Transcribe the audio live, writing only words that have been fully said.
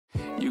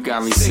You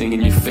got me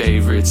singing your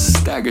favorites.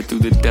 Stagger through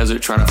the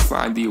desert trying to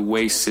find the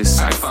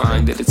oasis. I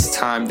find that it's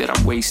time that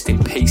I'm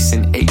wasting,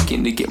 pacing,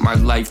 aching to get my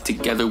life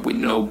together with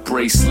no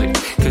bracelet.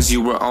 Cause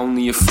you were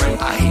only a friend.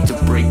 I hate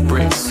to break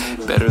bricks.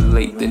 Better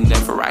late than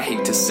never, I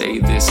hate to say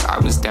this. I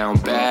was down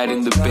bad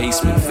in the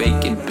basement,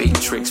 faking bait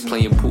tricks,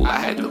 playing pool, I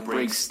had the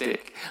break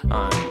stick.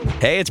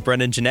 Hey, it's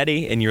Brendan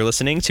Janetti, and you're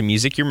listening to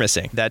Music You're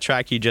Missing. That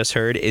track you just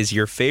heard is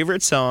Your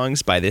Favorite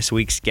Songs by this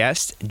week's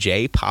guest,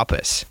 Jay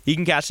Pappas. You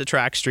can catch the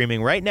track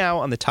streaming right now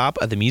on the top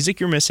of the Music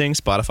You're Missing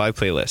Spotify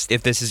playlist.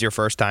 If this is your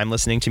first time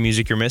listening to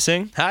Music You're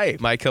Missing, hi,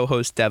 my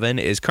co-host Devin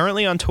is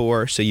currently on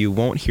tour, so you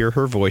won't hear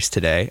her voice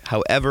today.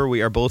 However,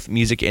 we are both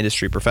music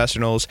industry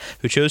professionals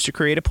who chose to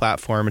create a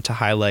platform to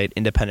highlight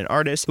independent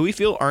artists who we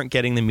feel aren't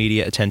getting the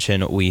media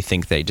attention we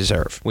think they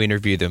deserve. We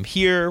interview them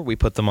here, we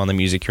put them on the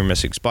Music You're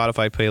Missing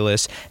Spotify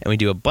playlist, and we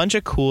do a bunch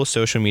of cool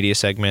social media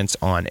segments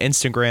on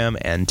Instagram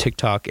and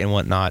TikTok and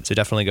whatnot, so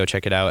definitely go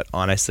check it out.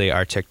 Honestly,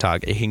 our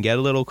TikTok, it can get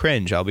a little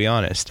cringe, I'll be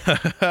honest.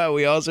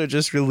 We also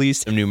just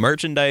released some new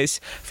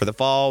merchandise for the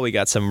fall. We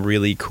got some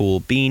really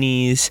cool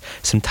beanies,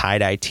 some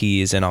tie-dye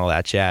tees, and all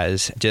that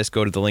jazz. Just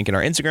go to the link in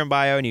our Instagram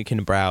bio and you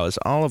can browse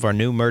all of our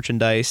new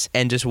merchandise.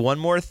 And just one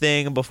more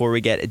thing before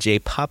we get Jay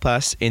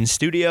Pappas in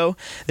studio.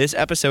 This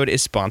episode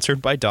is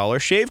sponsored by Dollar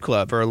Shave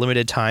Club. For a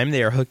limited time,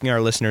 they are hooking our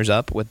listeners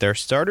up with their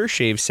starter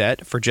shave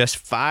set for just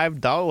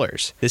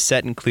 $5. This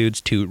set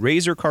includes 2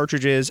 razor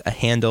cartridges, a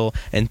handle,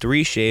 and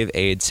 3 shave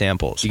aid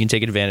samples. You can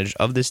take advantage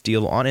of this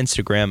deal on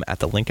Instagram at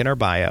the link in our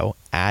bio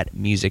at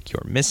Music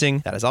You're Missing.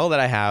 That is all that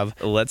I have.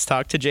 Let's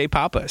talk to Jay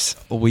Pappas.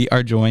 We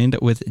are joined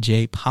with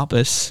Jay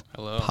Pappas.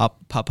 Hello.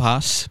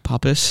 Pappas.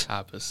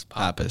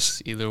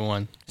 Either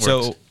one works.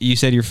 So you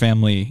said your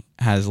family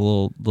has a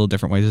little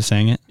different ways of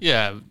saying it?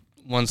 Yeah,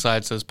 one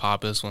side says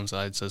Pappas, one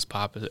side says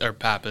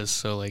Pappas.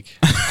 So like,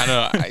 I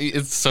don't know.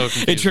 It's so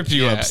confusing. It tripped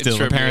you up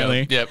still,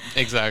 apparently. Yep,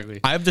 exactly.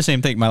 I have the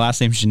same thing. My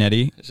last name's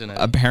Janetti.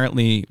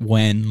 Apparently,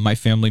 when my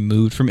family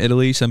moved from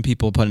Italy, some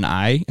people put an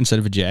I instead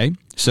of a J.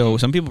 So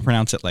some people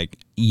pronounce it like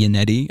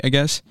Ianetti, I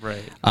guess.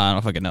 Right. I don't know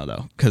if I can know,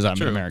 though, because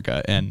I'm in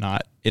America and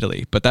not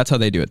Italy. But that's how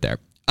they do it there.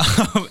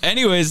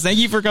 Anyways, thank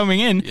you for coming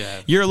in.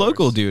 Yeah, You're a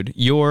local dude.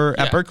 You're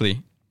at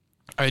Berkeley.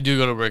 I do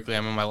go to Berkeley.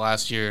 I'm in my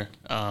last year,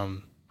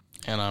 and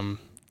I'm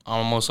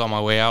almost on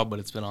my way out, but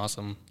it's been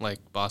awesome. Like,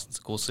 Boston's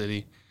a cool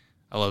city.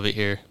 I love it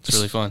here. It's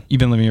really fun. You've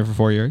been living here for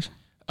 4 years?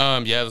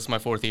 Yeah, this is my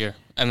 4th year.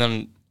 And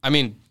then, I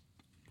mean,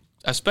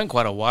 I spent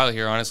quite a while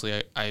here,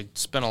 honestly. I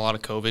spent a lot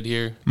of COVID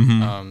here.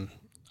 Mm-hmm.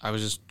 I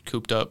was just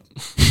cooped up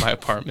in my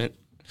apartment,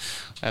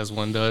 as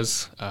one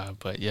does.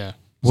 But, yeah.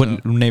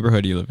 What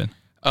neighborhood do you live in?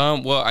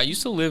 Well, I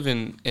used to live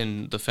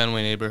in the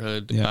Fenway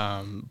neighborhood,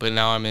 but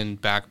now I'm in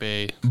Back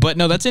Bay. But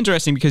no, that's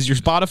interesting because your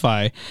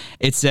Spotify,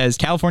 it says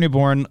California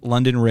born,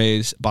 London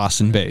raised,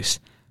 Boston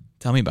based.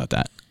 Tell me about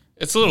that.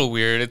 It's a little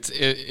weird.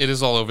 It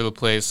is all over the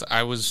place.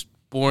 I was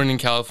born in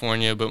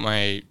California, but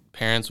my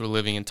parents were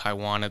living in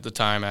Taiwan at the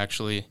time,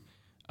 actually.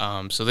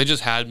 So they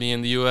just had me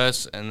in the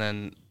U.S., and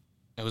then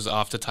it was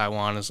off to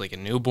Taiwan as like a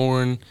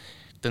newborn.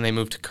 Then they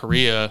moved to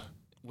Korea,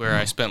 where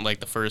I spent like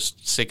the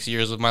first 6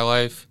 years of my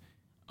life.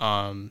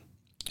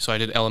 So I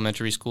did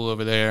elementary school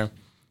over there,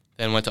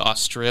 then went to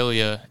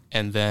Australia,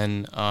 and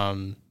then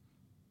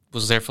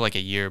was there for like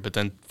a year, but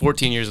then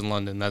 14 years in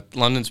London.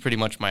 London's pretty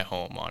much my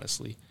home,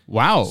 honestly.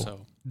 Wow.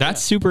 So,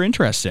 that's super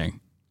interesting.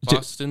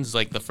 Boston's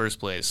like the first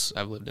place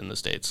I've lived in the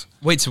States.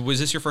 Wait, so was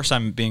this your first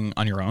time being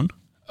on your own?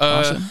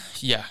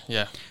 Yeah.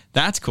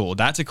 That's cool.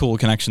 That's a cool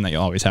connection that you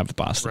always have with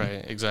Boston.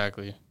 Right,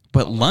 exactly.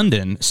 But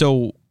London,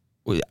 so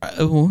what?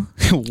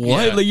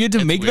 Yeah, Like you had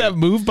to make that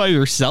move by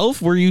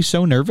yourself? Were you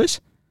so nervous?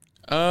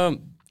 Oh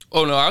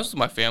no, I was with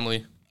my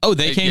family. Oh,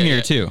 they came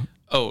here too.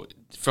 Oh,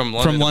 from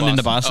London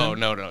to Boston? Oh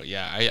no,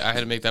 yeah, I had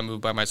to make that move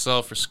by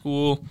myself for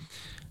school.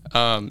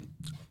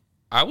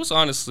 I was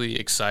honestly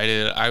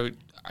excited. I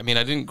mean,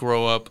 I didn't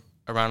grow up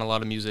around a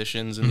lot of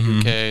musicians in the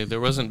UK. There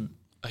wasn't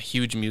a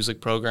huge music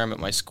program at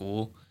my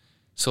school,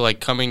 so like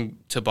coming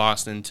to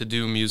Boston to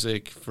do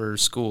music for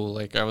school,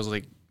 like I was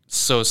like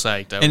so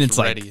psyched. I was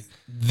ready. Like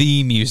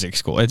the music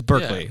school. It's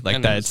Berkeley.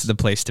 Like that's the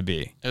place to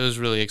be. It was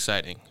really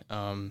exciting.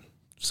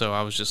 So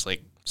I was just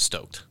like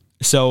stoked.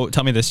 So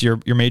tell me this: you're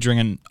majoring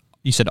in,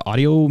 you said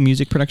audio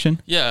music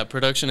production? Yeah,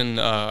 production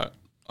and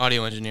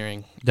audio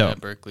engineering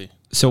at Berkeley.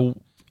 So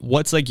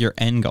what's like your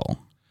end goal?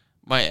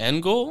 My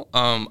end goal?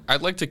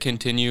 I'd like to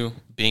continue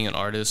being an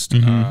artist.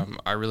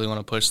 I really want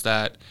to push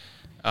that.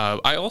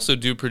 I also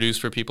do produce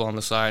for people on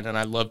the side, and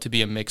I'd love to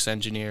be a mix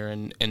engineer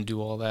and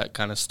do all that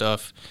kind of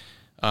stuff.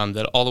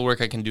 That all the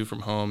work I can do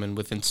from home and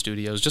within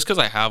studios, just because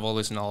I have all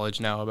this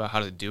knowledge now about how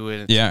to do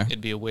it,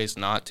 it'd be a waste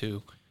not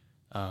to.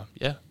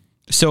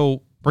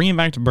 So bringing it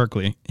back to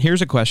Berkeley,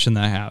 here's a question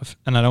that I have,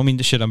 and I don't mean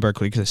to shit on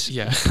Berkeley because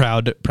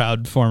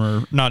proud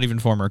former, not even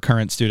former,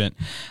 current student.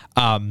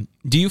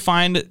 Do you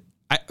find,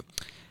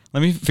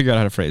 let me figure out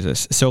how to phrase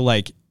this. So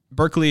like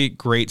Berkeley,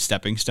 great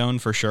stepping stone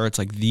for sure. It's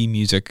like the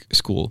music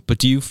school. But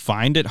do you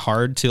find it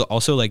hard to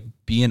also like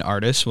be an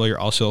artist while you're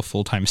also a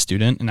full-time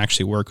student and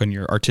actually work on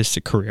your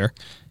artistic career?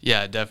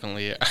 Yeah,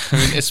 definitely. I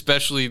mean,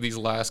 especially these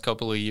last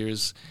couple of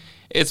years,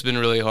 it's been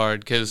really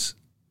hard because,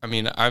 I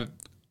mean, I'm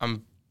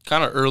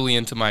kind of early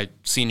into my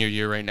senior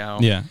year right now.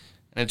 Yeah.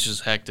 And it's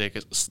just hectic.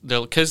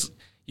 Because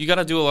you got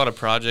to do a lot of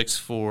projects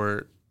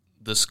for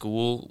the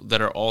school that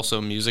are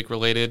also music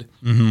related.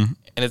 Mm-hmm.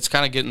 And it's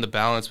kind of getting the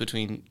balance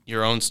between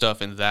your own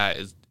stuff and that.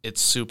 It's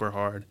super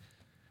hard.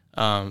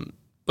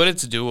 But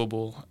it's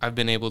doable. I've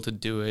been able to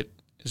do it.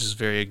 It's just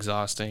very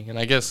exhausting. And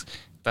I guess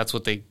that's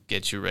what they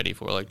get you ready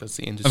for. Like, that's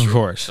the industry. Of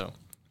course. So.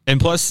 And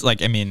plus,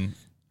 like, I mean,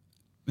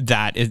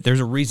 there's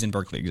a reason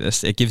Berkeley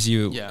exists. It gives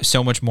you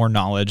so much more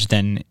knowledge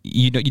than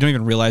you don't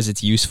even realize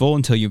it's useful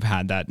until you've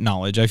had that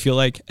knowledge. I feel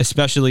like,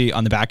 especially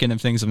on the back end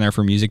of things, I'm there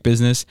for music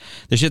business.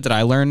 The shit that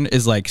I learn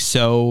is like,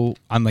 so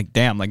I'm like,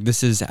 damn, like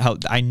this is how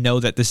I know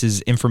that this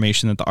is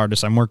information that the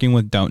artists I'm working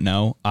with don't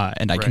know.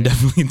 And I can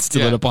definitely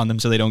instill it upon them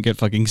so they don't get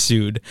fucking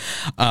sued.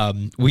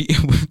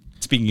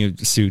 Speaking of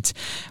suits,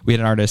 we had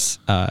an artist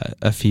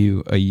a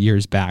few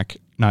years back.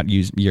 Not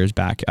years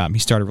back. He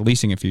started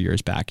releasing a few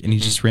years back, and he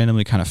just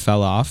randomly kind of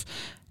fell off.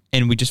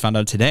 And we just found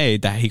out today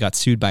that he got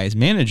sued by his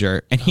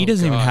manager, and he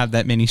doesn't even have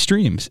that many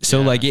streams.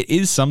 So like, it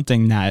is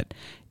something that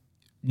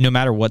no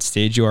matter what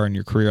stage you are in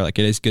your career, like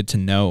it is good to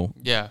know.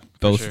 Yeah,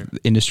 both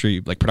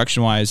industry, like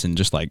production wise, and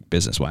just like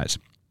business wise.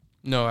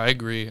 No, I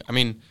agree. I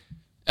mean,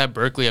 at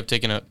Berkeley, I've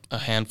taken a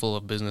handful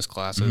of business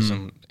classes,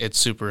 and it's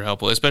super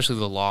helpful, especially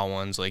the law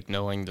ones. Like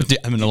knowing that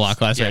I'm in a law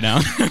class right now.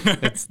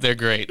 They're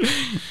great.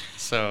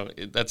 So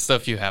that's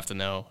stuff you have to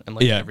know, and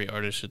like every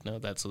artist should know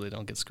that so they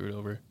don't get screwed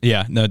over.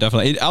 Yeah, no,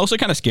 definitely. It also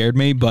kind of scared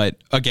me, but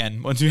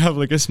again, once you have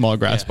like a small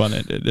grasp on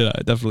it,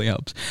 it definitely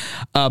helps.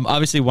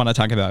 Obviously, want to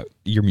talk about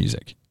your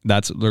music.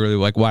 That's literally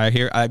like why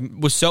I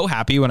was so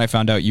happy when I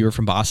found out you were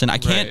from Boston. I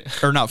can't,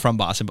 or not from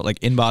Boston, but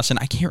like in Boston.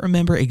 I can't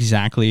remember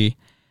exactly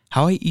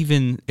how I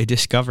even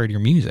discovered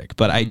your music,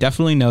 but I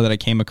definitely know that I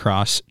came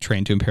across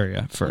Train to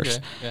Imperia first.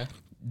 Okay, yeah.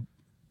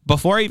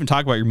 Before I even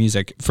talk about your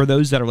music, for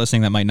those that are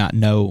listening that might not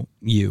know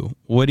you,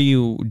 what do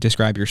you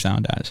describe your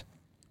sound as?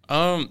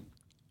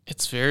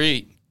 It's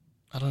very,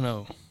 I don't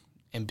know,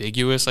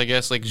 ambiguous, I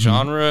guess. Like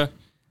genre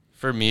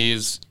for me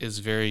is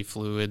very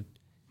fluid.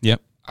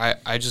 Yep.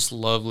 I just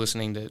love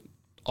listening to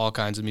all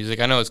kinds of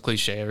music. I know it's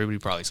cliche, everybody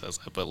probably says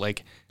that, but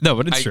like, no,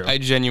 but it's true. I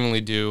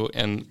genuinely do,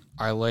 and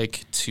I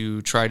like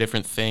to try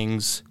different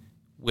things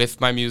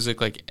with my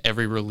music, like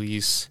every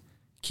release.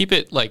 Keep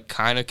it like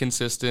kind of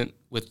consistent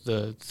with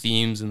the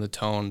themes and the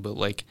tone, but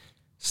like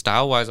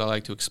style-wise, I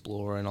like to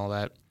explore and all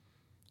that.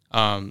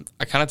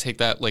 I kind of take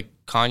that, like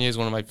Kanye is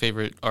one of my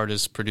favorite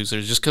artists,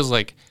 producers, just because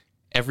like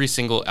every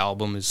single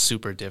album is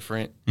super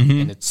different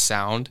in its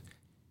sound,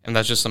 and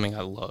that's just something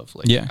I love.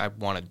 Like I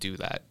want to do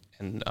that,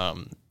 and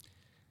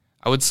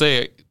I would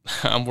say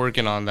I'm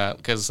working on that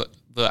because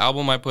the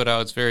album I put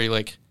out, it's very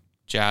like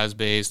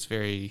jazz-based,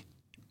 very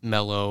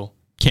mellow.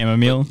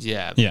 Chamomile?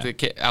 Yeah.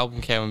 The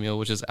album Chamomile,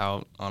 which is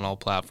out on all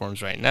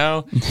platforms right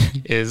now,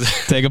 is...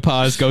 Take a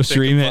pause, go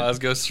stream it. Take a pause,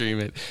 go stream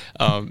it.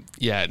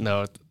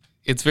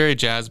 It's very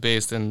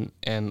jazz-based, and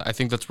I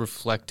think that's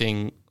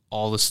reflecting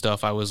all the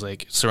stuff I was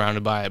like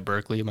surrounded by at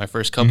Berkeley my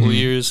first couple of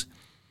years.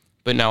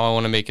 But now I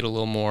want to make it a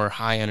little more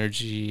high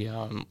energy,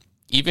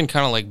 even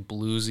kind of like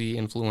bluesy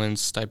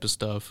influence type of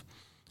stuff.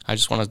 I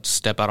just want to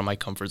step out of my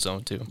comfort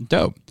zone too.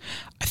 Dope.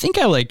 I think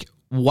I like...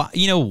 Why?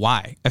 You know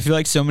why? I feel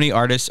like so many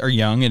artists are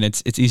young, and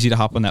it's easy to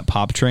hop on that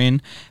pop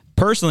train.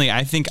 Personally,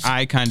 I think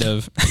I kind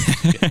of.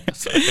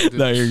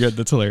 No, you're good.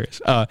 That's hilarious.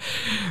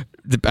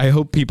 I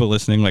hope people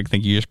listening like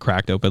think you just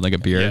cracked open like a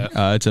beer.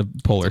 Yeah. It's a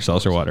Polar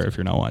Seltzer water. If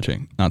you're not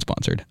watching, not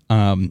sponsored.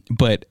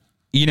 But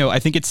you know, I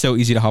think it's so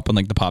easy to hop on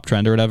like the pop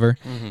trend or whatever.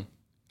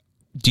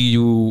 Do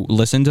you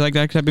listen to like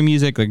that type of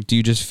music? Like, do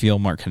you just feel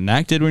more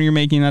connected when you're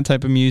making that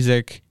type of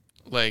music?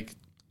 Like,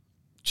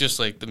 just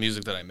like the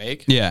music that I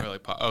make. Yeah. Or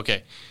like pop?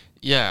 Okay.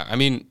 Yeah, I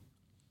mean,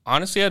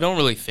 honestly, I don't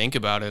really think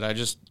about it. I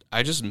just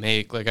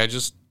make, like, I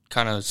just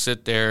kind of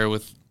sit there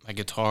with my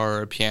guitar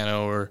or a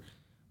piano or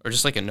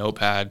just like a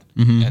notepad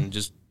and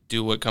just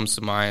do what comes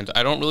to mind.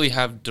 I don't really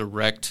have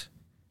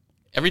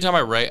every time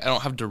I write, I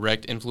don't have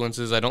direct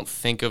influences. I don't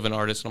think of an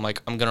artist and I'm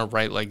like, I'm going to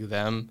write like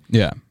them.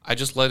 Yeah. I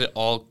just let it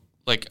all,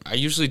 like, I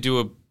usually do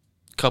a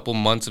couple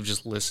months of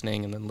just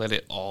listening and then let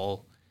it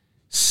all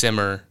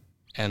simmer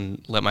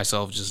and let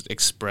myself just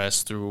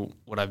express through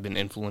what I've been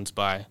influenced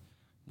by,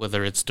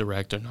 whether it's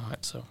direct or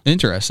not. So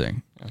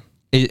interesting.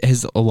 Yeah.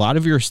 Has a lot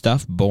of your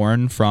stuff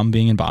born from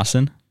being in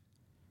Boston?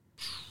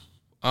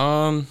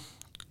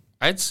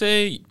 I'd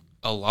say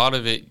a lot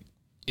of it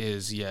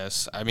is,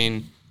 yes. I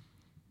mean,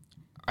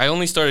 I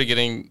only started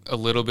getting a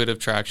little bit of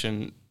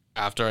traction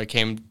after I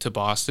came to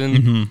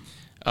Boston.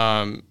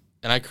 And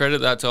I credit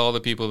that to all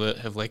the people that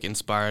have like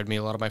inspired me,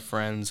 a lot of my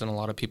friends and a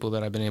lot of people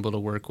that I've been able to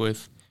work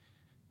with,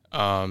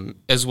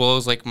 as well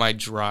as like my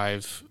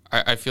drive.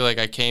 I feel like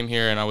I came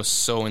here and I was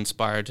so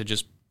inspired to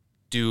just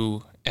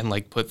do and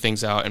like put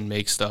things out and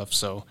make stuff.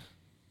 So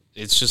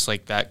it's just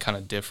like that kind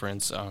of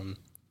difference. And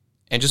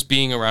just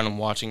being around and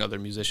watching other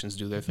musicians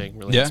do their thing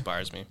really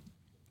inspires me.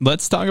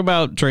 Let's talk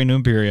about Train to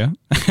Imperia.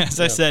 As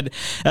I said,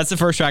 that's the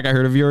first track I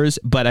heard of yours,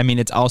 but I mean,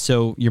 it's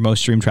also your most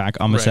streamed track,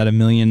 almost at 1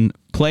 million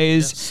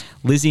plays. Yes.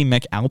 Lizzie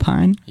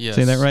McAlpine,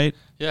 say that right?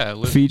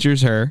 Yeah.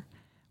 Features her.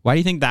 Why do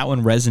you think that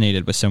one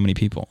resonated with so many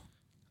people?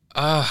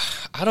 I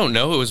don't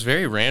know. It was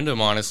very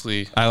random,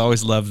 honestly. I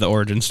always love the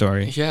origin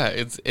story. Yeah,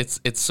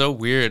 it's so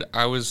weird.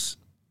 I was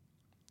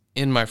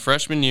in my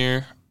freshman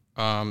year,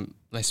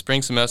 my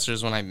spring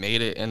semesters when I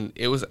made it, and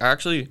it was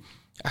actually,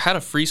 I had a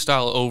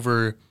freestyle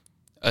over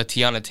a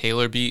Tiana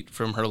Taylor beat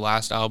from her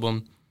last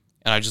album,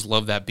 and I just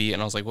loved that beat,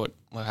 and I was like, what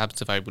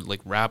happens if I would like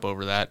rap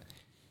over that?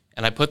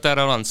 And I put that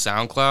out on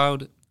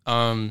SoundCloud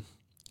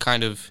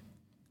kind of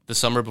the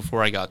summer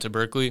before I got to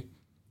Berkeley,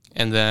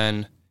 and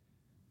then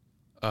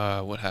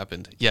what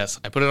happened? Yes,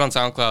 I put it on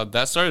SoundCloud.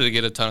 That started to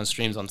get a ton of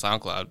streams on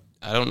SoundCloud.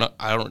 I don't know.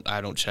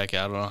 I don't check it.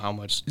 I don't know how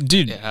much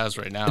it has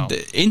right now.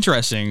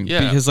 Interesting.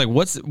 Yeah. Because like,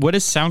 what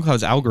is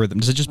SoundCloud's algorithm?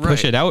 Does it just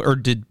push it out, or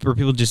were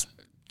people just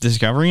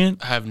discovering it?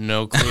 I have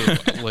no clue.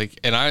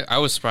 And I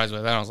was surprised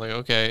by that. I was like,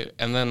 okay.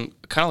 And then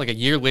kind of like a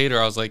year later,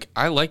 I was like,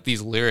 I like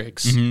these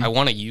lyrics. Mm-hmm. I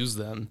want to use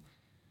them.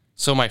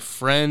 So my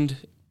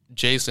friend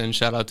Jason,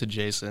 shout out to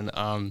Jason.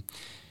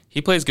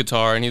 He plays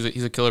guitar and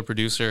he's a killer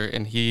producer.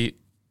 And he,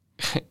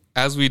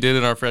 as we did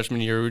in our freshman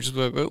year, we were just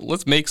like,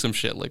 let's make some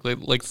shit.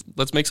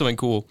 Let's make something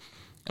cool.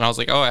 And I was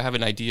like, oh, I have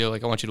an idea.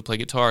 Like, I want you to play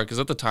guitar. Because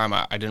at the time,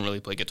 I didn't really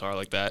play guitar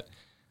like that.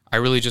 I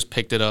really just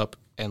picked it up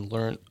and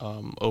learned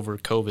over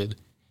COVID.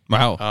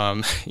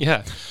 Wow.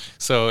 Yeah.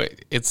 So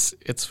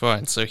it's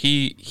fun. So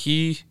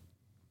he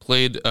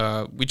played,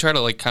 we try to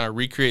like kind of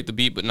recreate the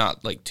beat, but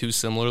not like too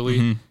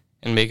similarly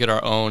and make it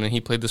our own. And he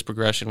played this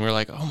progression. We were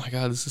like, oh my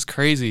God, this is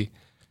crazy.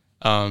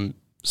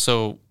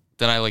 So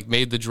then I like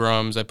made the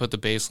drums, I put the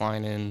bass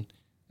line in,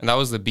 and that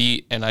was the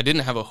beat. And I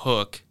didn't have a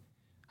hook.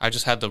 I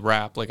just had the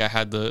rap. Like I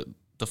had the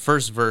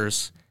first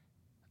verse.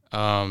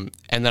 And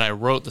then I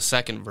wrote the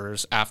second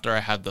verse after I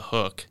had the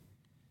hook.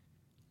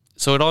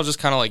 So it all just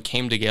kind of like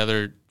came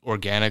together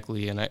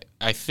organically. And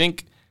I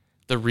think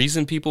the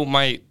reason people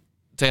might,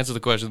 to answer the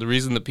question, the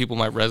reason that people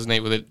might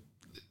resonate with it,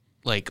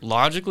 like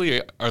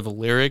logically, are the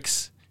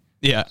lyrics.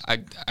 Yeah.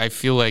 I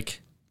feel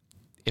like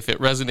if it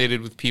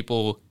resonated with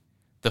people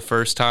the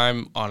first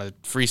time on a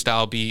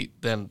freestyle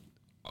beat, then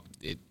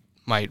it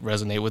might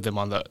resonate with them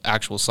on the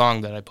actual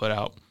song that I put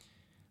out.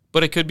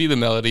 But it could be the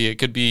melody. It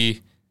could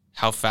be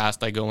how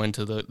fast I go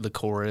into the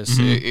chorus.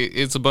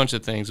 It's a bunch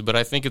of things. But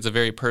I think it's a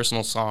very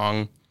personal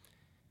song.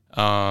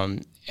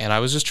 And I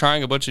was just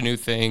trying a bunch of new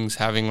things,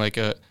 having like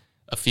a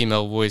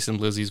female voice and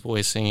Lizzie's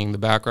voice singing the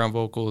background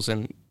vocals,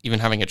 and even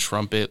having a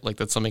trumpet. Like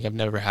that's something I've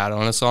never had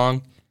on a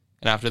song.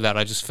 And after that,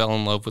 I just fell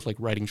in love with like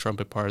writing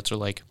trumpet parts or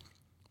like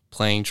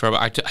playing trumpet.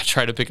 I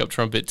tried to pick up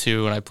trumpet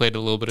too, and I played a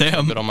little bit of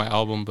trumpet on my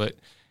album, but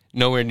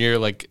nowhere near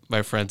like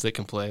my friends that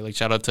can play. Like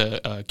shout out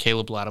to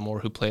Caleb Lattimore,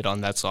 who played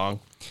on that song.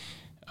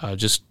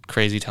 Just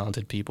crazy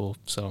talented people.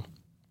 So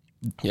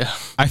yeah,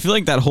 I feel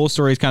like that whole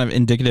story is kind of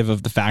indicative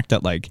of the fact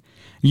that like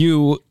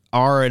you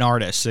are an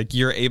artist. Like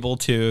you're able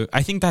to,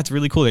 I think that's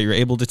really cool that you're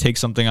able to take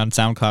something on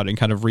SoundCloud and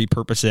kind of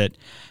repurpose it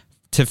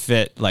to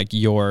fit like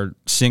your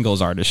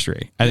singles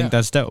artistry. I think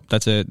that's dope.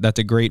 That's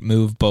a great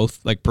move, both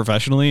like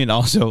professionally and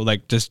also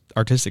like just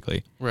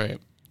artistically. Right.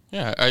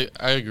 Yeah,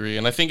 I agree.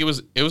 And I think it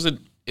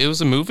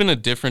was a move in a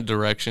different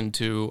direction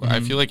too.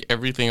 I feel like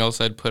everything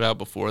else I'd put out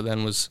before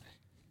then was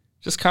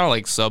just kind of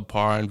like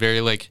subpar and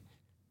very like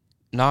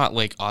not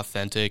like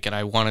authentic, and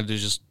I wanted to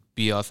just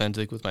be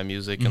authentic with my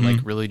music and like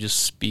really just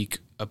speak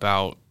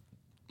about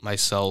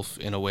myself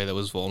in a way that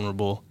was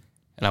vulnerable,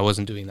 and I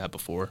wasn't doing that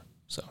before.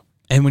 So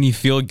and when you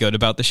feel good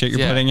about the shit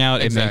you're putting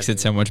out, it makes it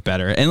so much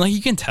better. And like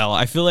you can tell,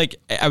 I feel like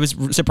I was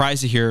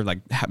surprised to hear like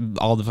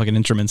all the fucking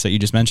instruments that you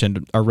just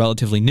mentioned are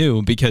relatively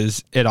new,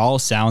 because it all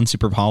sounds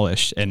super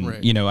polished.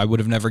 And you know, I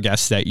would have never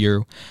guessed that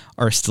you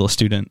are still a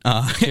student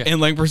and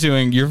like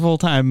pursuing your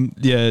full-time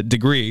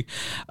degree.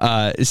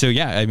 So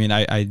yeah, I mean,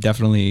 I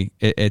definitely,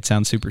 it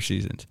sounds super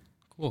seasoned.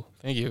 Cool.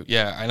 Thank you.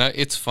 Yeah. And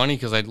it's funny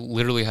because I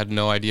literally had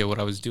no idea what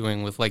I was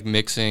doing with like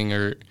mixing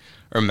or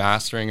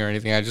mastering or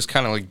anything. I just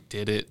kind of like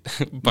did it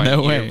by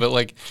ear. But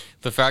like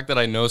the fact that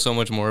I know so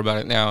much more about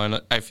it now, and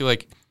I feel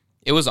like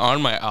it was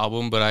on my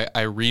album, but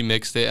I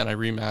remixed it and I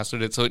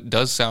remastered it, so it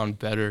does sound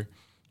better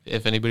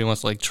if anybody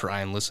wants to like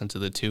try and listen to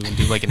the two and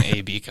do like an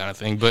A-B kind of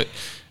thing. But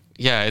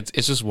yeah,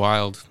 it's just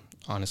wild,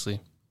 honestly.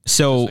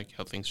 So like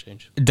how things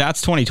change. That's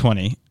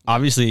 2020.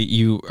 Obviously,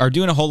 you are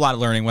doing a whole lot of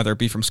learning, whether it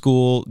be from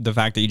school, the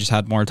fact that you just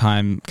had more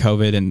time,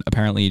 COVID, and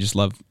apparently you just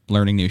love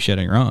learning new shit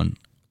on your own.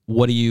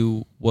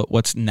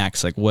 What's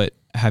next? Like, what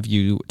have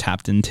you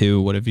tapped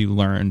into? What have you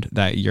learned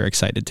that you're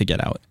excited to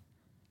get out?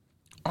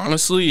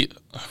 Honestly,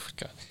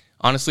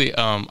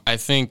 I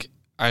think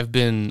I've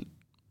been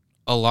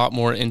a lot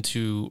more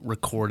into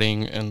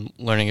recording and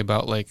learning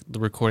about like the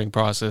recording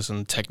process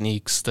and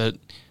techniques that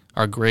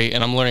are great,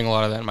 and I'm learning a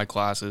lot of that in my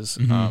classes.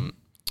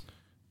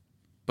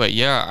 But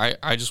yeah,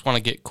 I just want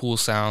to get cool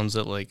sounds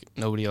that like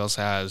nobody else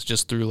has,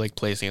 just through like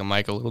placing a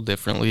mic a little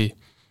differently.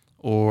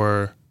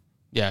 or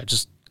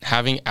just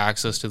having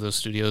access to those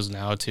studios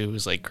now too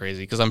is like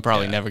crazy, because I'm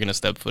probably never gonna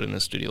step foot in a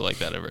studio like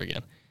that ever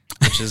again.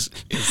 Which is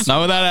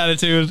not with that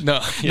attitude.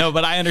 No,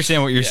 but I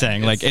understand what you're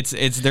saying. Like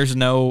there's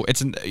no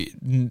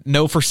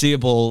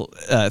foreseeable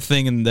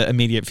thing in the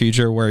immediate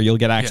future where you'll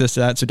get access to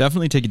that. So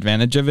definitely take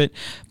advantage of it.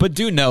 But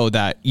do know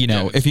that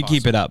if you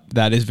keep it up,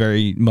 that is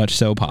very much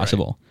so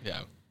possible. Right.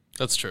 Yeah,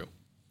 that's true.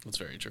 That's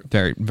very true.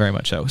 Very, very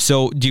much so.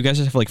 So do you guys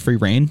have like free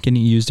reign? Can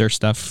you use their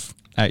stuff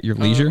at your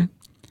leisure?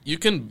 You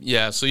can,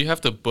 so you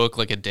have to book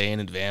like a day in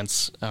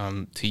advance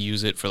to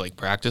use it for like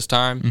practice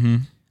time. Mm-hmm.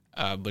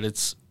 But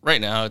it's right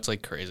now it's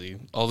like crazy.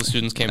 All the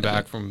students came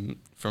back from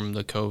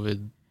the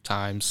COVID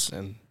times,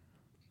 and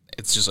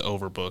it's just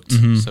overbooked.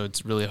 Mm-hmm. So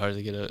it's really hard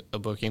to get a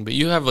booking. But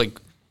you have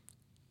like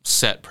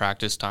set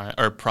practice time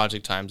or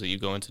project times that you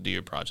go in to do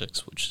your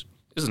projects, which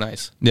is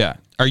nice. Yeah.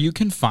 Are you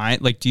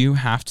confined? Like, do you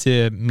have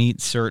to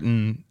meet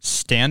certain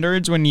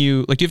standards when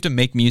you do you have to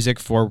make music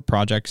for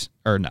projects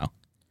or no?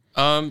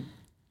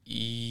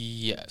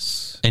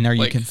 Yes. And are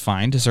you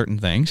confined to certain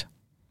things?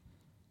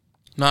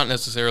 Not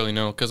necessarily,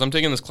 no, because I'm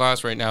taking this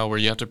class right now where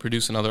you have to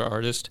produce another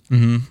artist.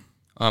 Mm-hmm.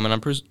 And I'm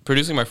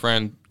producing my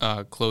friend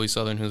Chloe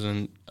Southern, who's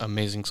an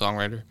amazing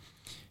songwriter.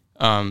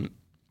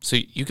 So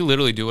you can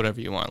literally do whatever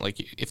you want. Like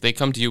if they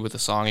come to you with a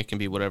song, it can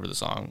be whatever the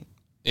song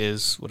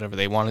is, whatever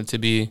they want it to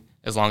be,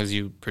 as long as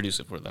you produce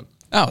it for them.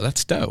 Oh,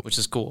 that's dope. Which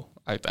is cool.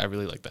 I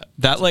really like that.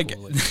 That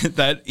cool,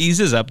 that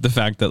eases up the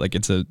fact that like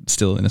it's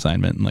still an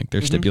assignment and like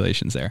there's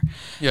stipulations there.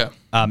 Yeah.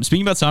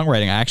 Speaking about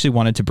songwriting, I actually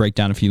wanted to break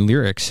down a few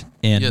lyrics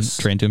in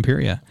Train to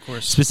Imperia. Of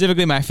course.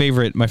 Specifically, my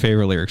favorite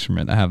lyrics from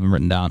it. I have them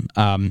written down.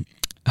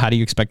 How do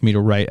you expect me to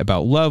write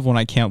about love when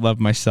I can't love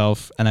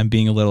myself and I'm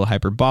being a little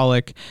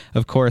hyperbolic?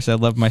 Of course, I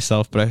love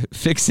myself, but I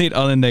fixate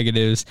on the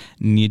negatives,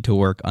 need to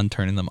work on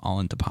turning them all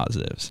into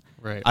positives.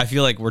 Right. I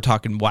feel like we're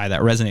talking why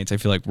that resonates. I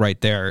feel like right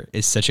there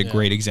is such a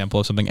great example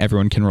of something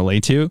everyone can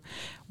relate to.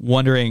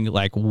 Wondering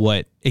like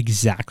what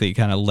exactly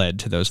kind of led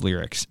to those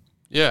lyrics.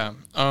 Yeah.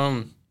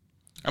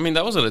 I mean,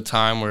 that was at a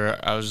time where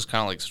I was just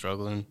kind of like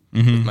struggling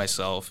with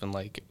myself and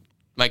like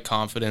my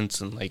confidence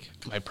and like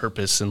my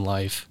purpose in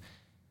life.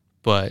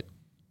 But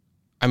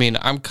I mean,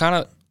 I'm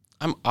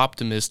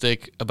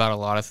optimistic about a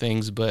lot of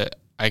things, but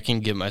I can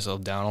get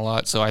myself down a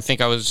lot. So I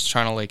think I was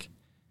trying to like,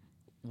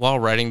 while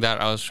writing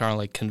that, I was trying to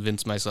like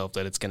convince myself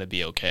that it's going to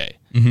be okay.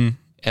 Mm-hmm.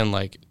 And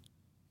like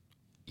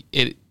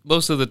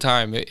most of the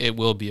time it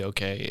will be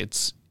okay.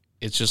 It's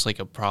just like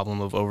a problem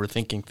of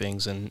overthinking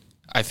things. And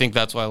I think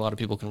that's why a lot of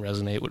people can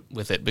resonate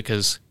with it,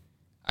 because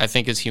I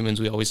think as humans,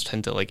 we always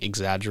tend to like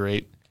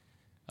exaggerate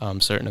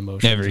certain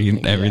emotions.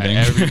 Everything.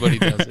 Yeah, everybody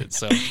does it.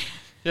 So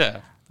yeah,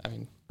 I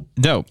mean,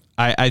 dope.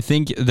 I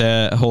think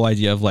the whole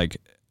idea of like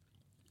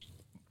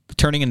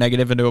turning a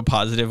negative into a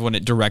positive when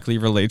it directly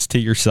relates to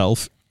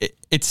yourself,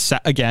 it's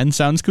again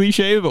sounds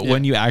cliche, but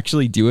when you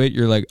actually do it,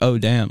 you're like, oh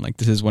damn, like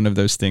this is one of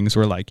those things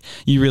where like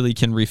you really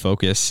can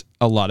refocus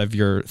a lot of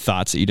your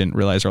thoughts that you didn't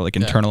realize are like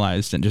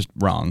internalized and just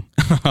wrong.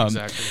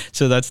 Exactly.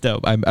 So that's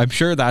dope. I'm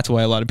sure that's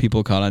why a lot of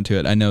people caught onto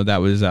it. I know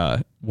that was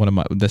one of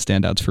the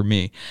standouts for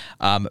me.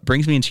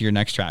 Brings me into your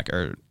next track,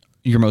 or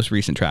your most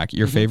recent track,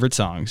 your favorite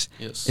songs.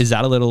 Yes. Is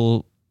that a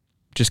little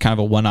just kind of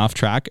a one-off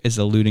track? Is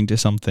it alluding to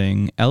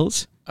something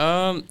else?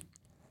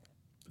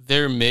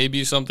 There may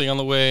be something on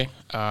the way.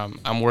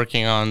 I'm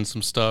working on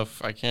some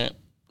stuff. I can't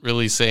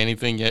really say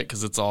anything yet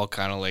because it's all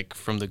kind of like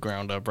from the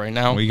ground up right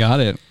now. We got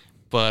it.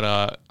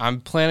 But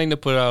I'm planning to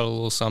put out a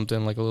little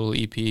something, like a little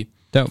EP.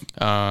 Dope.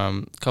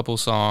 Couple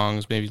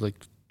songs, maybe like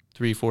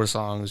 3-4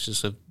 songs,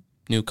 just of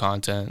new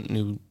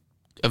content,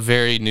 a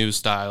very new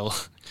style.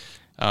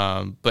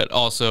 But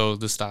also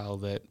the style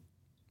that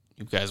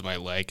you guys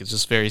might like. It's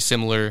just very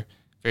similar,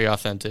 very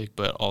authentic,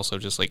 but also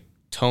just like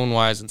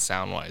tone-wise and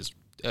sound-wise,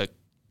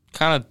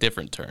 kind of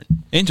different turn.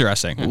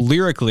 Interesting.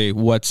 Lyrically,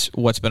 what's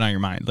been on your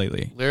mind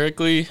lately?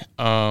 Lyrically,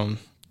 a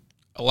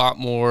lot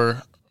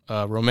more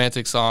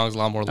romantic songs, a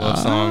lot more love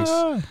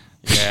songs.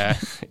 Yeah,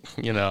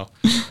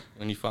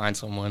 when you find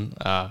someone.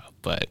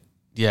 But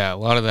yeah, a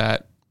lot of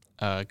that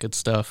good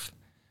stuff,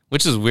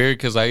 which is weird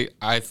because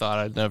I thought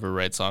I'd never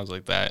write songs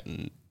like that,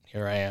 and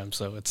here I am.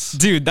 So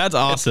dude, that's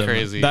awesome. It's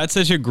crazy. That's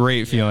such a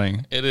great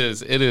feeling. It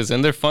is,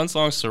 and they're fun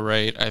songs to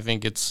write. I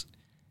think it's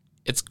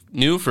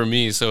new for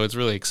me, so it's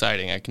really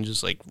exciting. I can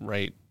just like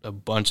write a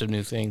bunch of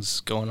new things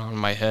going on in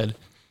my head.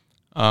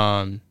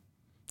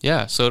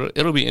 So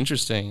it'll be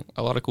interesting.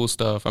 A lot of cool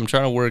stuff. I'm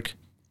trying to work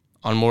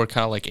on more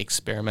kind of like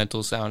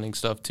experimental sounding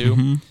stuff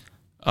too.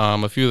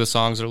 A few of the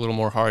songs are a little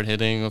more hard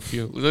hitting.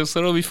 So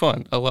it'll be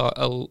fun. A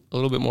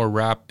little bit more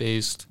rap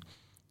based.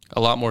 A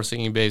lot more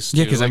singing based.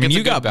 Yeah, because I mean,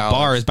 you got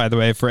bars, by the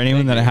way. For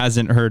anyone that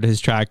hasn't heard his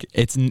track,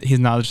 he's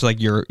not just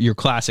like your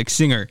classic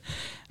singer.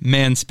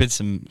 Man, spits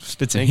some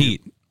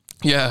heat.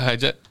 Yeah,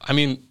 I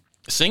mean,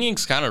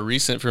 singing's kind of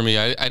recent for me.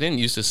 I didn't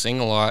used to sing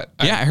a lot.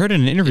 Yeah, I heard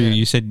in an interview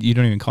you said you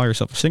don't even call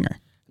yourself a singer.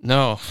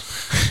 No.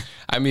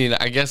 I mean,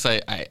 I guess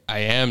I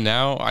am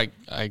now. I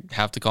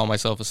have to call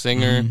myself a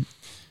singer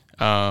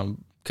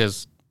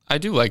because I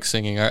do like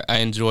singing. I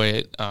enjoy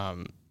it.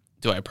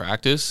 Do I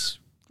practice?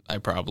 I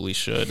probably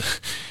should.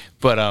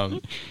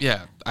 But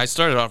yeah, I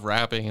started off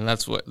rapping, and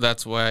that's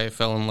why I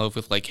fell in love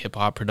with like hip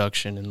hop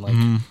production and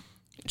like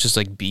just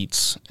like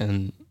beats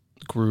and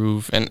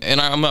groove. And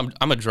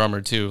I'm a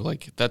drummer too.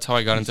 Like that's how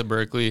I got into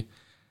Berklee.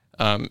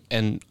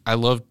 And I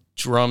love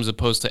drums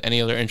opposed to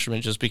any other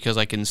instrument just because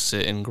I can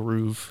sit and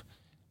groove.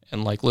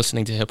 And like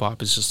listening to hip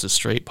hop is just a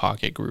straight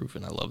pocket groove,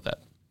 and I love that.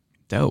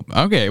 Dope.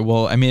 Okay,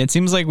 well, I mean, it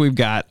seems like we've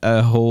got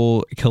a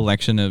whole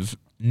collection of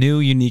new,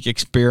 unique,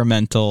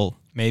 experimental,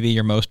 maybe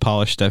your most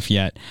polished stuff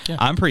yet. Yeah.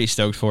 I'm pretty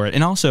stoked for it,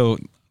 and also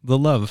the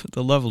love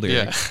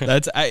lyrics. Yeah.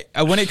 That's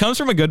when it comes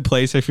from a good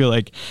place, I feel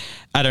like,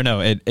 I don't know,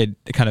 it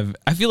kind of,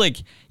 I feel like,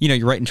 you know,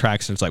 you're writing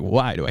tracks and it's like,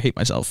 why do I hate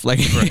myself? Like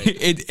right.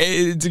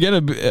 it's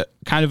gonna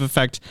kind of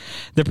affect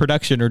the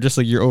production or just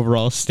like your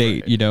overall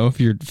state, right. You know, if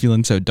you're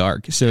feeling so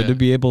dark. So to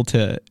be able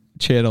to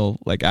channel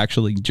like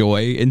actually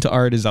joy into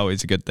art is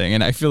always a good thing.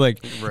 And I feel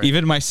like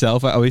even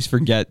myself, I always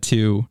forget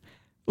to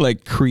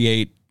like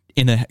create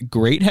in a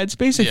great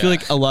headspace. I feel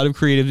like a lot of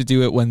creatives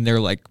do it when they're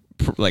like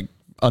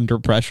under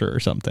pressure or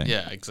something.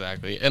 Yeah,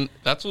 exactly. And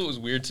that's what was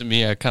weird to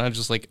me. I kind of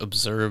just like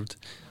observed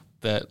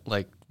that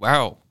like,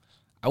 wow,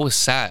 I was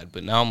sad,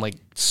 but now I'm like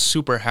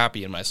super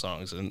happy in my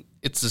songs. And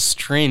it's a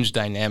strange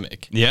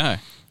dynamic. Yeah.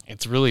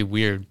 It's really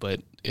weird,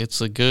 but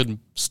it's a good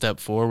step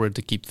forward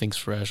to keep things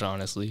fresh,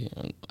 honestly.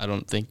 I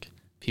don't think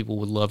people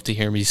would love to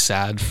hear me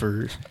sad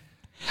for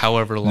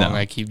however long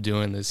I keep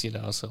doing this, you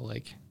know, so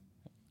like.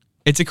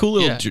 It's a cool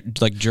little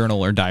like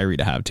journal or diary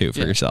to have too for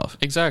yourself.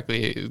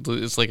 Exactly.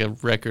 It's like a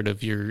record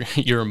of your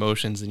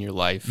emotions in your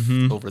life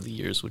over the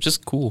years, which is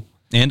cool.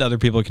 And other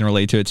people can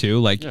relate to it too.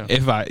 Like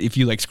if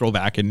you like scroll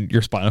back in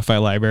your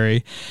Spotify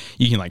library,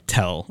 you can like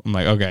tell. I'm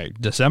like, okay,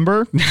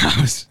 December. I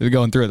was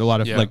going through it. A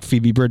lot of like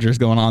Phoebe Bridgers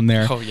going on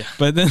there. Oh yeah.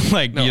 But then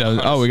like you know,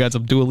 honestly. We got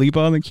some Dua Lipa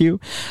on the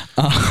queue.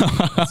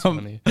 That's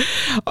funny.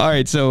 All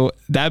right. So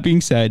that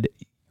being said,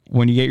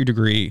 when you get your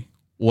degree,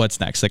 what's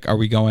next? Like, are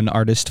we going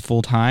artist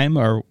full time,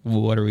 or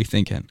what are we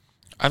thinking?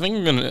 I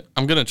think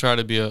I'm gonna try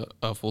to be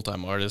a full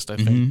time artist. I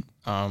think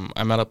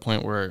I'm at a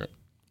point where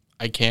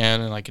I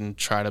can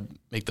try to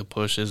make the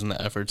pushes and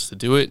the efforts to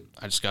do it.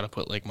 I just got to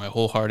put like my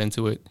whole heart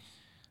into it.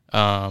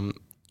 I'm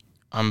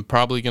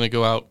probably going to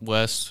go out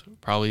west,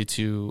 probably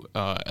to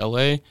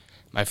LA.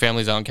 My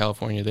family's out in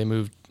California. They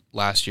moved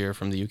last year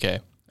from the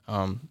UK.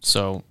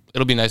 So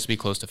it'll be nice to be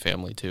close to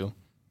family too.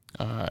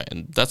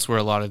 And that's where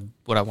a lot of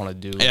what I want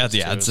to do. Yeah,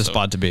 it's the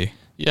spot to be.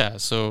 Yeah,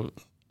 so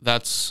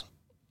that's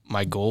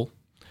my goal.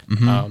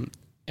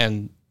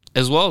 And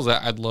as well as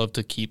that, I'd love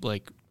to keep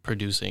like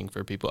producing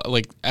for people,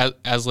 like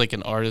as like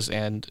an artist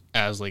and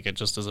as like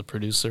just as a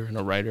producer and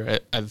a writer.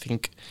 I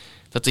think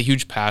that's a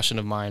huge passion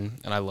of mine,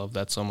 and I love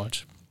that so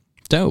much.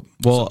 Dope.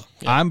 Well,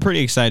 I'm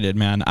pretty excited,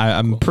 man.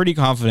 I'm pretty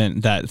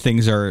confident that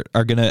things are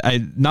gonna,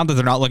 not that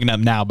they're not looking up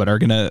now, but are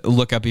gonna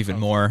look up even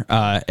more,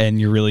 and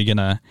you're really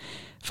gonna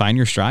find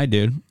your stride,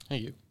 dude.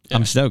 Thank you. Yeah.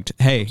 I'm stoked.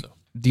 Hey,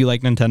 do you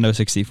like Nintendo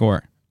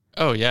 64?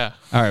 Oh yeah.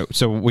 All right,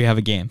 so we have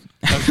a game.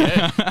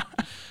 Okay.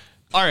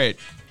 All right,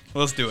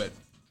 let's do it.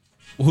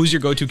 Who's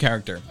your go-to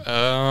character?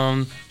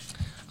 I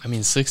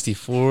mean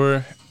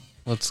 64.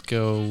 Let's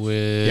go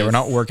with. Yeah, we're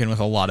not working with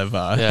a lot of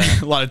a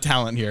lot of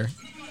talent here.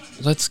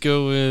 Let's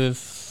go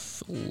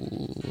with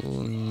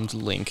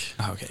Link.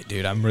 Okay,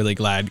 dude, I'm really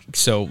glad.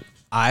 So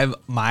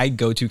my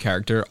go-to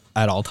character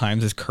at all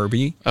times is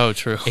Kirby. Oh,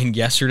 true. And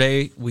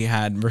yesterday we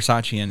had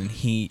Versace in, and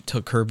he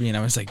took Kirby, and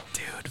I was like,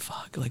 dude,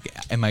 fuck. Like,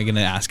 am I gonna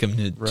ask him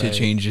to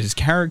change his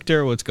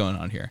character? What's going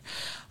on here?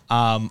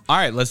 All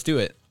right, let's do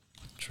it.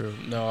 True.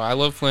 No, I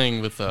love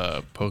playing with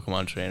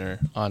Pokemon Trainer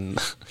on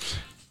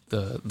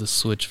the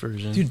Switch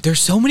version. Dude, there's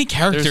so many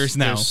characters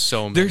now. There's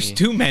so many. There's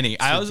too many.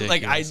 It's I was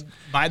ridiculous.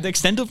 The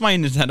extent of my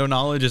Nintendo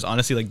knowledge is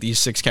honestly like these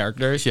 6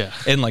 characters. Yeah.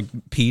 And like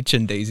Peach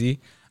and Daisy.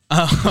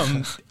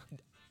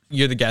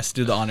 You're the guest.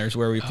 Do the honors.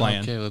 Where are we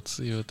playing? Okay, let's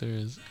see what there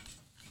is.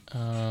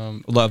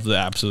 Love the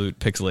absolute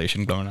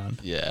pixelation going on.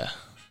 Yeah.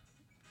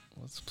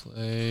 Let's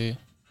play.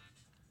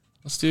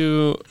 Let's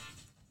do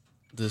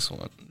this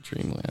one,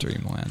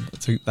 Dreamland.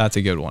 That's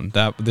a good one.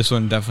 This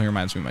one definitely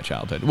reminds me of my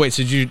childhood. Wait,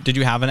 so did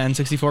you have an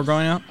N64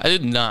 growing up? I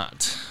did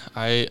not.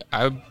 I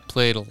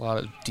played a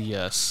lot of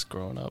DS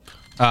growing up.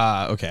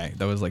 Okay,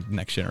 that was like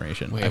next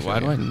generation. Wait, why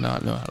do I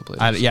not know how to play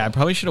this? I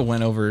probably should have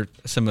went over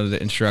some of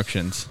the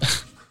instructions.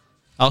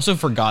 I also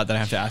forgot that I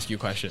have to ask you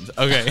questions.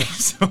 Okay,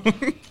 so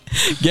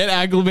get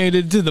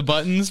acclimated to the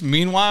buttons.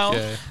 Meanwhile,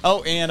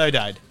 and I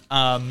died.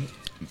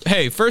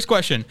 Hey, first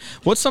question.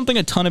 What's something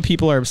a ton of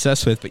people are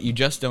obsessed with, but you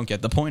just don't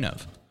get the point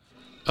of?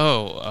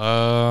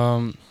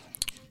 Oh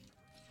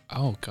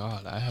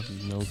God, I have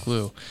no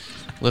clue.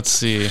 Let's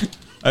see.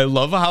 I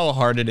love how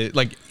hard it is.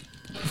 Like,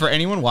 for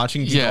anyone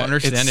watching, you don't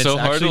understand. It's so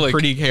actually hard to, like,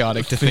 pretty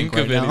chaotic to think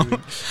right now.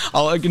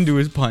 All I can do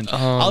is punch.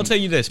 I'll tell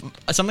you this.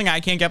 Something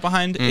I can't get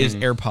behind is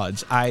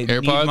AirPods. I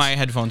need my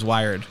headphones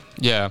wired.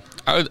 Yeah,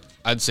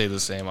 I'd say the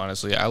same,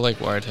 honestly. I like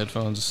wired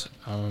headphones.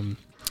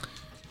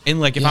 And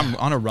like if I'm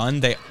on a run,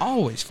 they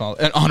always follow.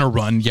 And on a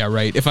run, yeah,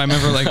 right. If I'm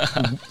ever like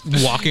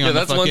walking on the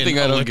that's one fucking thing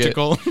I don't get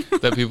elliptical,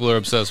 that people are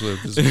obsessed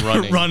with is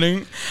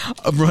running.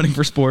 running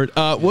for sport.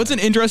 What's an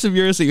interest of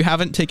yours that you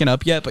haven't taken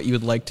up yet, but you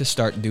would like to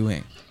start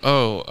doing?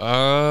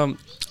 I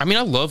mean,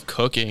 I love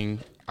cooking.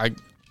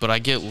 But I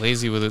get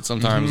lazy with it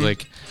sometimes.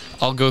 Like,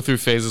 I'll go through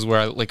phases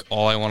where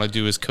all I want to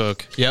do is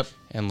cook. Yep.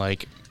 And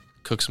like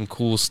cook some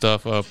cool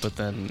stuff up, but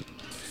then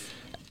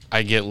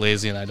I get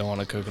lazy and I don't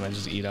want to cook and I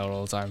just eat out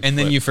all the time. And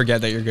then you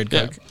forget that you're a good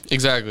cook. Yeah,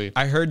 exactly.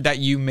 I heard that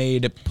you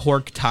made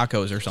pork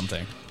tacos or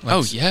something.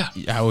 Oh, yeah.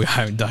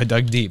 I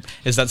dug deep.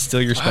 Is that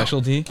still your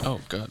specialty? Oh,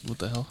 God. What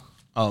the hell?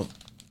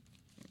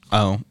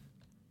 Oh,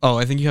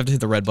 I think you have to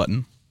hit the red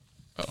button.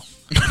 Oh.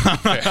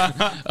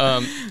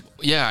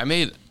 Yeah, I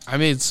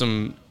made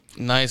some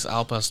nice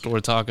al pastor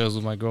tacos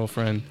with my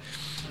girlfriend.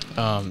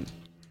 And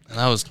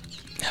that was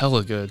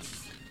hella good.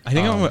 I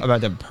think I'm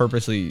about to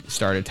purposely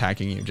start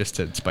attacking you just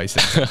to spice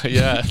it.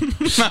 Yeah.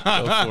 Go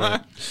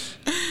for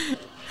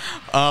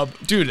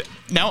it. Dude,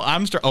 now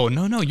I'm Oh,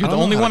 no, you're the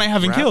only one I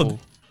haven't killed.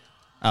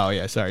 Oh,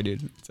 yeah, sorry,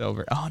 dude. It's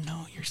over. Oh,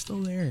 no, you're still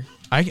there.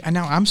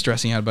 Now I'm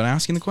stressing out about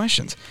asking the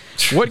questions.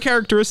 What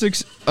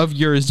characteristics of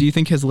yours do you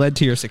think has led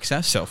to your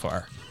success so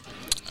far?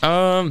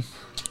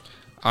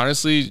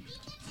 Honestly,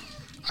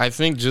 I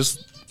think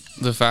just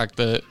the fact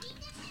that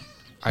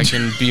I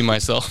can be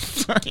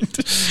myself.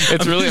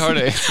 It's really hard.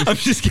 I'm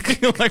just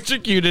getting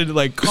electrocuted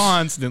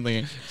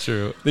constantly.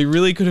 True. They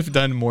really could have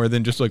done more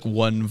than just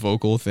one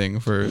vocal thing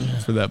for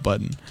that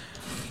button.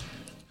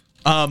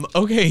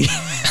 Okay.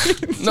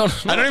 No.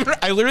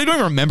 I literally don't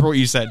even remember what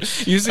you said.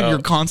 You said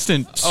your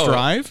constant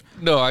strive.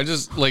 No, I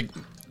just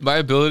my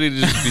ability to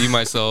just be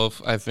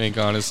myself. I think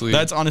honestly,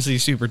 that's honestly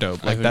super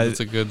dope. I think that's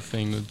a good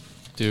thing to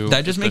do.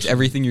 That just makes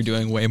everything you're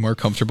doing way more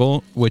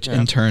comfortable, which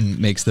in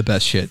turn makes the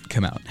best shit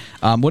come out.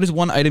 What is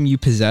one item you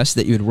possess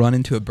that you would run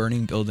into a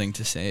burning building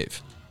to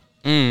save?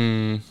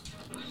 Oh,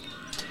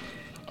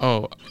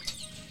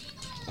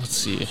 let's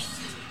see.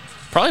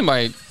 Probably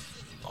my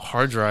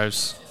hard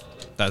drives.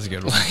 That's a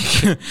good one.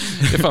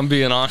 If I'm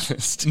being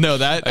honest. No,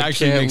 that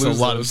actually makes a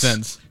lot of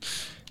sense.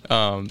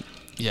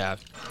 Yeah,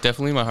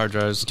 definitely my hard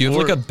drives. Do you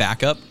have a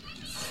backup?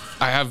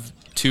 I have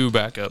 2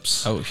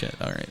 backups. Oh shit!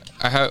 All right.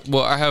 I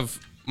have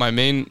my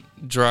main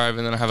drive,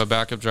 and then I have a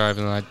backup drive,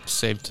 and then I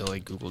save to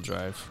Google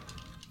Drive.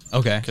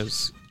 Okay.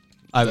 Because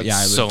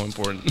that's so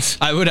important.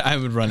 I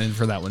would run in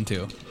for that one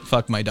too.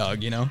 Fuck my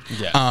dog, you know.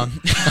 Yeah.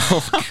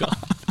 Oh god.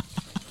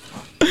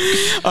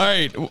 All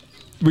right.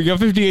 We got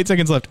 58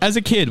 seconds left. As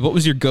a kid, what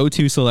was your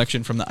go-to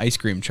selection from the ice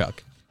cream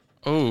truck?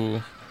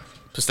 Oh,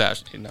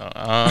 pistachio. No.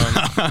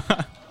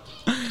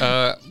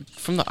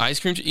 From the ice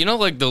cream, the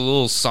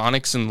little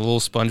Sonics and the little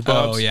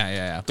SpongeBob's. Oh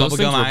yeah. Those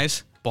Bubblegum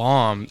eyes.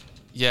 Bomb.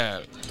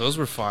 Yeah, those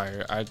were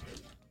fire.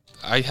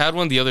 I had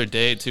one the other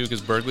day too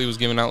because Berkeley was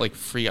giving out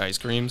free ice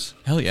creams.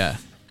 Hell yeah.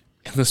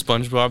 And the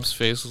SpongeBob's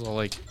face was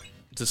all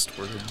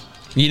distorted.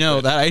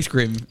 That ice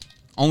cream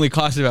only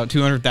cost about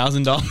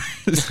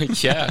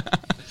 $200,000. Yeah.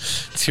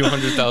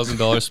 $200,000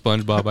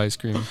 SpongeBob ice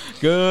cream.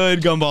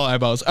 Good gumball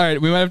eyeballs. All right,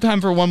 we might have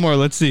time for one more.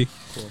 Let's see.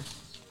 Cool.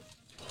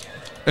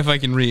 If I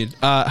can read.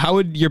 How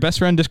would your best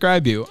friend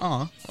describe you?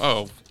 Aw.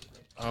 Oh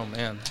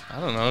man. I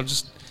don't know.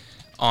 Just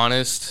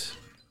honest,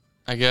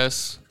 I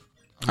guess.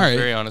 I'm a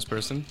very honest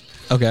person.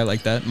 Okay, I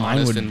like that.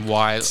 Honest and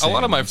wise. A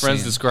lot of my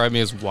friends describe me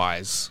as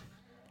wise.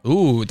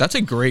 Ooh, that's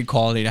a great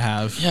quality to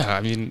have. Yeah,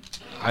 I mean,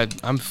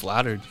 I'm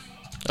flattered.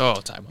 Oh,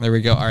 time. There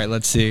we go. All right,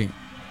 let's see.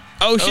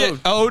 Oh, shit.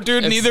 Oh,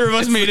 dude, neither of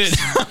us made it.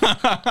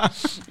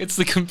 It's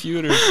the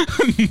computer.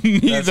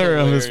 Neither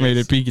of us made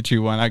it.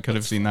 Pikachu one. I could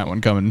have seen that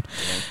one coming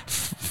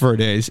for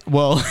days.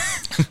 Well,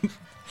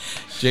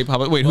 J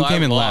Pop. Wait, who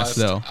came in last,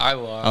 though? I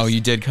lost. Oh,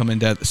 you did come in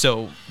death.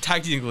 So,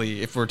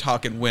 technically, if we're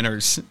talking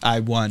winners, I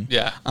won.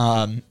 Yeah.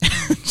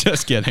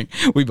 Just kidding.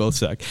 We both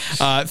suck.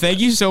 Thank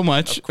you so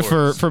much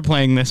for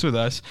playing this with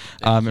us.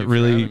 It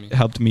really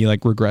helped me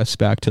regress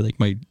back to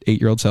my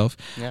 8-year-old self.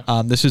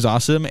 Yeah. This was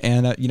awesome,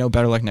 and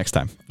better luck next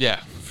time. Yeah,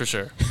 for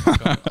sure.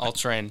 I'll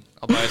train.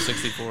 I'll buy a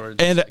 64.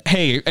 And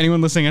hey,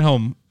 anyone listening at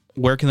home,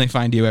 where can they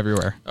find you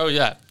everywhere? Oh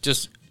yeah,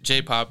 just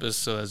J Pappas.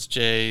 So that's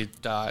J.Pappas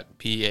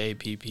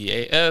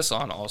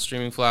on all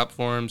streaming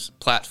platforms.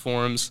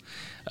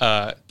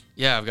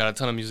 Yeah, I've got a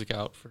ton of music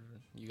out for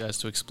you guys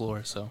to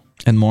explore. So.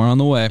 And more on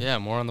the way. Yeah,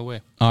 more on the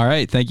way. All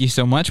right. Thank you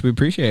so much. We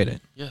appreciate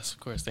it. Yes, of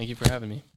course. Thank you for having me.